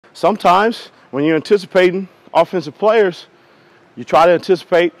sometimes when you're anticipating offensive players, you try to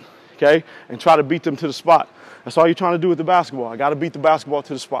anticipate, okay, and try to beat them to the spot. That's all you're trying to do with the basketball. I got to beat the basketball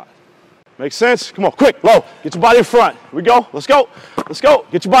to the spot. Make sense? Come on, quick, low. Get your body in front. Here we go. Let's go. Let's go.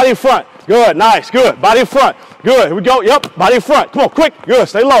 Get your body in front. Good. Nice. Good. Body in front. Good. Here we go. Yep. Body in front. Come on, quick. Good.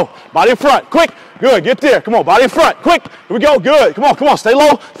 Stay low. Body in front. Quick. Good. Get there. Come on. Body in front. Quick. Here we go. Good. Come on. Come on. Stay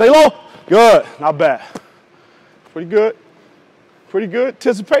low. Stay low. Good. Not bad. Pretty good. Pretty good.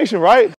 Anticipation, right?